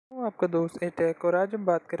आपका दोस्त एटेक और आज हम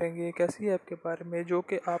बात करेंगे एक ऐसी ऐप के बारे में जो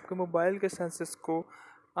कि आपके मोबाइल के सेंसर्स को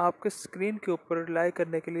आपके स्क्रीन के ऊपर रिलाई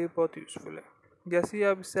करने के लिए बहुत यूज़फुल है। जैसे ही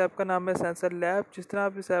आप इस ऐप का नाम है सेंसर लैब, जिस तरह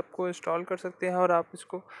आप इस ऐप को इंस्टॉल कर सकते हैं और आप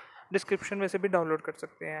इसको डिस्क्रिप्शन में से भी डाउनलोड कर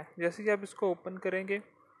सकते हैं। जैसे ही आप इसको ओपन करेंगे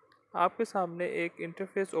आपके सामने एक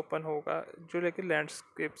इंटरफेस ओपन होगा जो लेकिन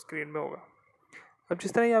लैंडस्केप स्क्रीन में होगा। अब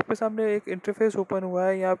जिस तरह ही आपके सामने एक इंटरफेस ओपन हुआ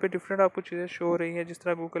है, यहाँ पे डिफरेंट आपको चीज़ें शो हो रही हैं, जिस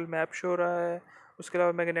तरह गूगल मैप शो हो रहा है, उसके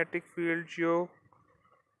अलावा मैग्नेटिक फील्ड, जियो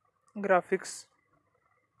ग्राफिक्स,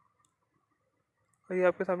 और ये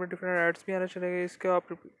आपके सामने डिफरेंट एड्स भी आना चलेंगे। इसके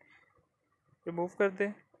आप रिमूव कर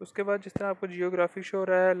दें। उसके बाद जिस तरह आपको जियोग्राफिक शो हो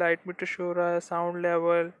रहा है, लाइट मीटर शो हो रहा है, sound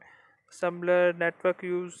level, assembler, network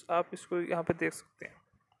use, आप इसको यहाँ पे देख सकते हैं।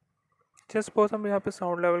 जस्ट सपोज हम यहाँ पे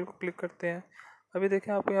साउंड लेवल को क्लिक करते हैं। अभी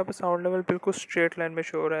देखें आपको यहाँ पे साउंड लेवल बिल्कुल स्ट्रेट लाइन में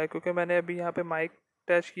शो हो रहा है, क्योंकि मैंने अभी यहाँ पे माइक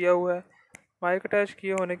अटैच किया हुआ है। माइक अटैच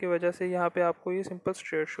किए होने की वजह से यहाँ पे आपको ये सिंपल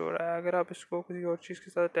स्ट्रेट शो हो रहा है। अगर आप इसको किसी और चीज़ के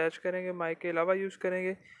साथ अटैच करेंगे, माइक के अलावा यूज़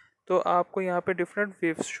करेंगे, तो आपको यहाँ पे डिफरेंट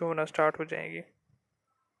वेव्स शो होना स्टार्ट हो जाएंगी।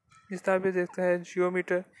 इस तरह भी देखते हैं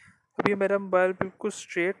जियोमीटर। अभी मेरा मोबाइल बिल्कुल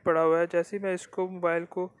स्ट्रेट पड़ा हुआ है। जैसे ही मैं इसको मोबाइल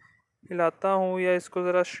को हिलाता हूँ या इसको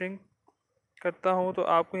ज़रा श्रिंक करता हूँ तो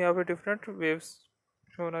आपको यहाँ पे डिफरेंट वेव्स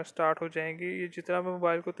होना स्टार्ट हो जाएंगी। ये जितना मैं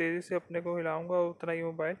मोबाइल को तेज़ी से अपने को हिलाऊंगा उतना ही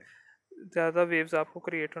मोबाइल ज़्यादा वेव्स आपको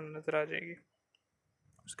क्रिएट होने नज़र आ जाएगी।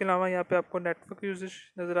 उसके अलावा यहाँ पे आपको नेटवर्क यूजेज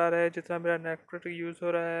नज़र आ रहा है, जितना मेरा नेटवर्क यूज़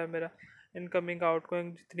हो रहा है, मेरा इनकमिंग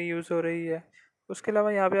आउटगोइंग जितनी यूज़ हो रही है। उसके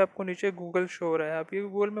अलावा यहाँ पे आपको नीचे गूगल शो हो रहा है। अभी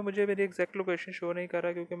गूगल में मुझे मेरी एग्जैक्ट लोकेशन शो नहीं कर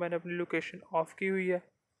रहा क्योंकि मैंने अपनी लोकेशन ऑफ़ की हुई है।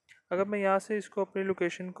 अगर मैं यहाँ से इसको अपनी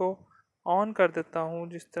लोकेशन को ऑन कर देता हूँ,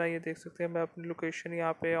 जिस तरह ये देख सकते हैं, मैं अपनी लोकेशन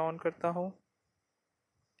यहाँ पे ऑन करता हूँ।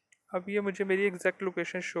 अब ये मुझे मेरी एग्जैक्ट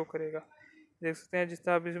लोकेशन शो करेगा। देख सकते हैं जिस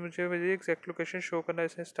तरह अभी मुझे मेरी एग्जैक्ट लोकेशन शो करना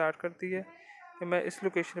इसने स्टार्ट कर दी है कि मैं इस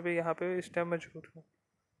लोकेशन पे यहाँ पे इस टाइम मौजूद हूँ।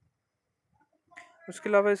 उसके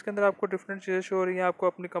अलावा इसके अंदर आपको डिफरेंट चीज़ें शो हो रही हैं। आपको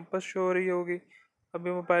अपनी कंपास शो हो रही होगी।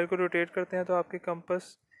 अभी मोबाइल को रोटेट करते हैं तो आपकी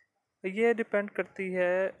कंपास, ये डिपेंड करती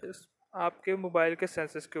है आपके मोबाइल के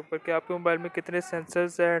सेंसर्स के ऊपर कि आपके मोबाइल में कितने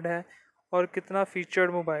सेंसर्स ऐड हैं और कितना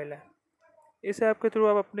फीचर्ड मोबाइल है। इस ऐप के थ्रू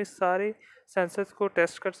आप अपने सारे सेंसर्स को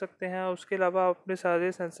टेस्ट कर सकते हैं। उसके अलावा आप अपने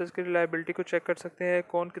सारे सेंसर्स की रिलायबिलिटी को चेक कर सकते हैं,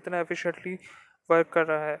 कौन कितना एफिशिएंटली वर्क कर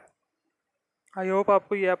रहा है। आई होप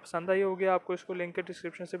आपको ये ऐप पसंद आई होगी। आपको इसको लिंक के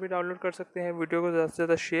डिस्क्रिप्शन से भी डाउनलोड कर सकते हैं। वीडियो को ज़्यादा से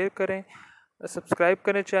ज़्यादा शेयर करें, सब्सक्राइब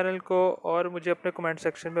करें चैनल को, और मुझे अपने कमेंट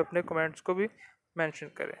सेक्शन में अपने कमेंट्स को भी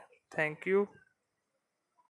मेंशन करें। Thank you.